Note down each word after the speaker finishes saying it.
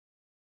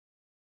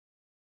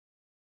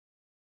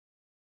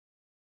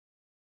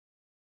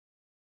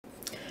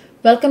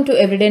Welcome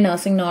to Everyday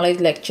Nursing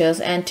Knowledge Lectures,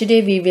 and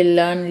today we will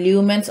learn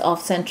lumens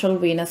of central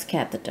venous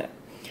catheter.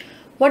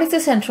 What is a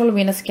central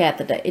venous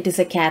catheter? It is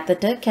a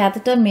catheter.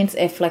 Catheter means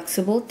a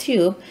flexible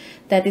tube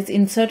that is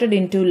inserted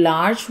into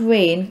large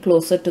vein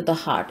closer to the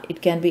heart.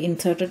 It can be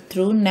inserted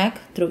through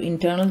neck, through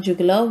internal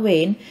jugular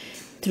vein,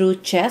 through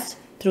chest,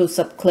 through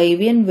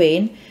subclavian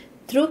vein,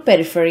 through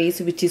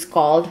peripheries, which is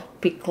called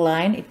PICC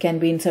line. It can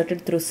be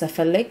inserted through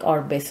cephalic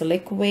or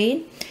basilic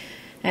vein.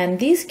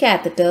 And these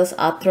catheters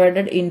are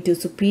threaded into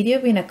superior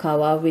vena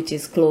cava, which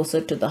is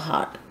closer to the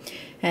heart.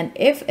 And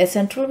if a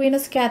central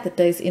venous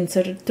catheter is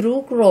inserted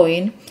through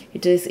groin,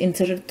 it is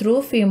inserted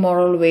through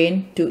femoral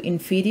vein to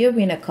inferior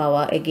vena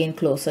cava, again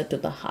closer to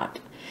the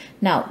heart.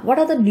 Now, what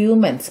are the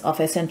lumens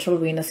of a central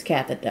venous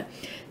catheter?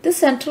 The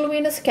central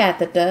venous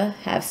catheter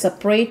have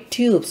separate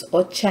tubes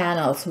or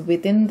channels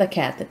within the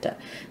catheter.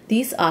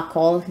 These are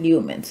called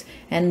lumens,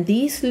 and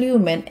these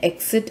lumen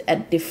exit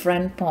at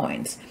different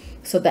points.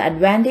 So the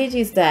advantage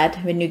is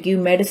that when you give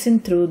medicine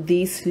through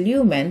these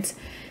lumens,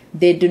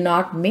 they do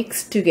not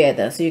mix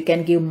together. So you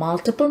can give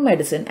multiple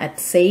medicine at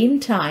the same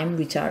time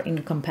which are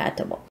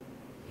incompatible.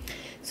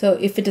 So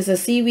if it is a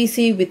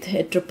CVC with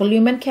a triple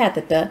lumen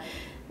catheter,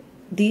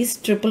 these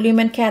triple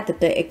lumen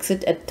catheter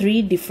exit at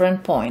three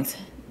different points.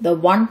 The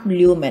one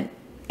lumen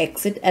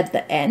exit at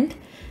the end,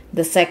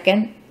 the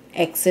second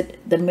exit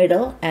the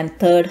middle, and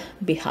third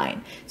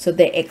behind. So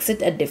they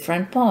exit at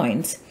different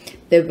points.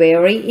 They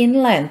vary in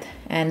length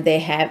and they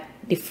have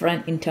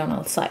different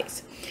internal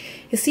size.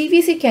 A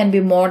CVC can be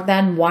more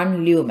than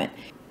one lumen.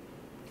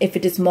 If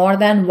it is more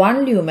than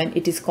one lumen,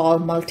 it is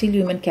called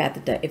multi-lumen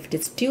catheter. If it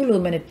is two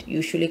lumen, it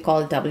usually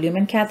called double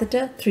lumen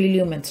catheter, three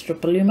lumens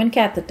triple lumen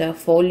catheter,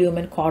 four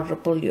lumen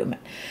quadruple lumen,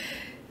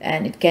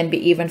 and it can be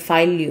even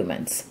 5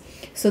 lumens.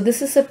 So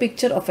this is a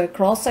picture of a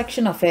cross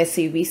section of a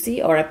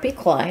CVC or a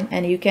PICC line,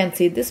 and you can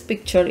see this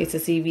picture is a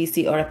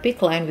CVC or a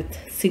PICC line with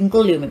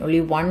single lumen,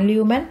 only one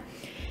lumen,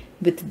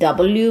 with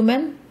double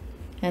lumen,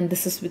 and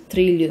this is with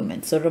 3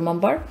 lumens. So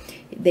remember,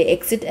 they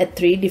exit at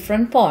 3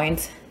 different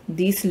points.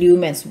 These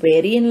lumens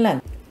vary in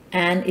length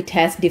and it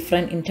has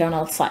different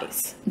internal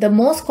size. The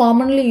most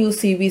commonly used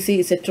CVC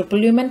is a triple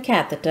lumen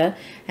catheter,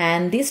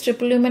 and this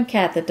triple lumen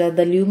catheter,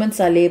 the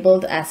lumens are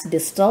labeled as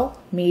distal,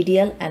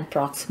 medial, and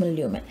proximal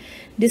lumen.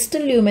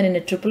 Distal lumen in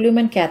a triple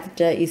lumen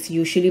catheter is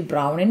usually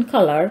brown in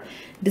color.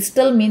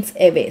 Distal means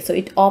away, so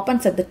it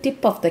opens at the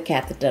tip of the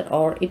catheter,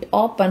 or it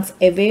opens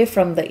away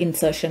from the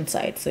insertion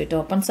site. So it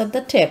opens at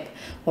the tip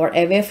or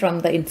away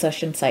from the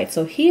insertion site.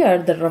 So here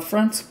the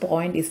reference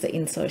point is the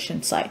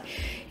insertion site.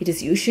 It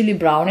is usually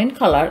brown in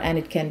color and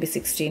it can be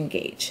 16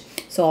 gauge.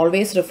 So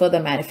always refer the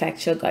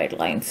manufacturer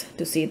guidelines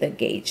to see the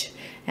gauge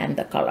and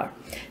the color.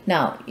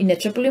 Now, in a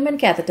triple lumen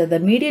catheter, the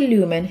medial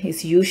lumen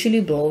is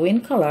usually blue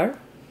in color.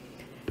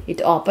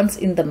 It opens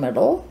in the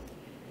middle.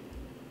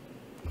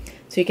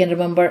 So you can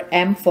remember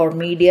M for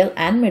medial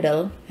and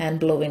middle, and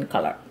blue in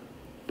color.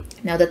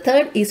 Now the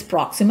third is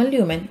proximal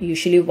lumen,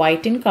 usually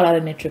white in color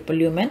in a triple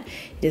lumen.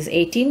 It is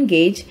 18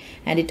 gauge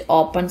and it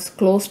opens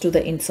close to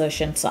the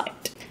insertion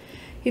site.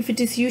 If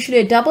it is usually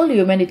a double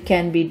lumen, it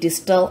can be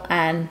distal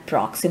and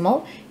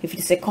proximal. If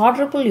it is a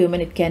quadruple lumen,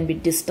 it can be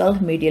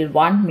distal, medial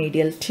 1,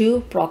 medial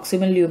 2,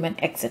 proximal lumen,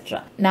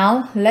 etc.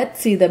 Now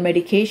let's see the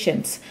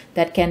medications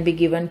that can be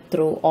given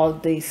through all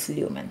these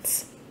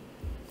lumens.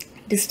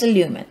 Distal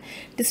lumen.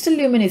 Distal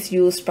lumen is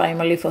used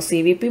primarily for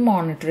CVP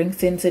monitoring.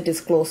 Since it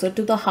is closer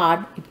to the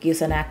heart, it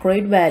gives an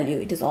accurate value.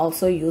 It is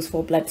also used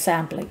for blood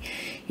sampling.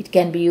 It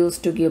can be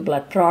used to give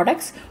blood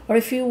products, or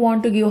if you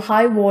want to give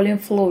high volume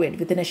fluid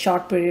within a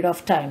short period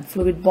of time,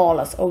 fluid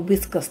bolus or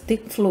viscous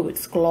thick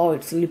fluids,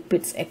 colloids,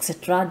 lipids,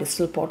 etc.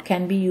 Distal port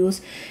can be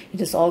used.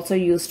 It is also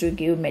used to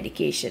give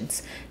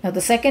medications. Now the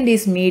second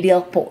is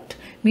medial port.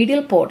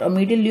 Medial port or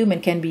medial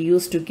lumen can be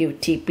used to give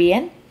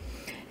TPN.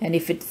 And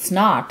if it's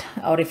not,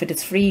 or if it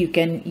is free, you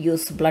can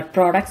use blood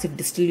products if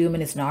distal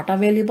lumen is not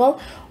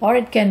available, or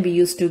it can be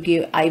used to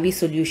give IV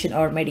solution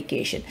or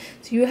medication.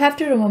 So you have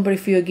to remember,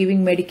 if you are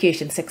giving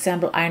medications,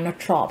 example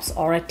inotropes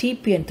or a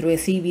TPN through a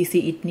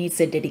CVC, it needs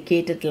a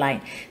dedicated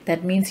line.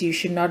 That means you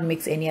should not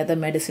mix any other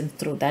medicine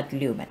through that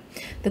lumen.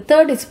 The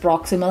third is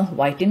proximal,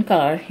 white in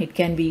color. It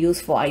can be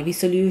used for IV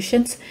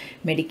solutions,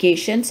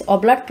 medications, or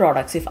blood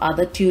products if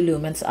other 2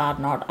 lumens are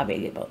not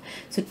available.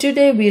 So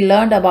today we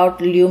learned about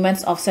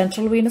lumens of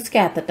central venous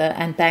catheter,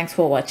 and thanks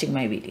for watching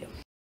my video.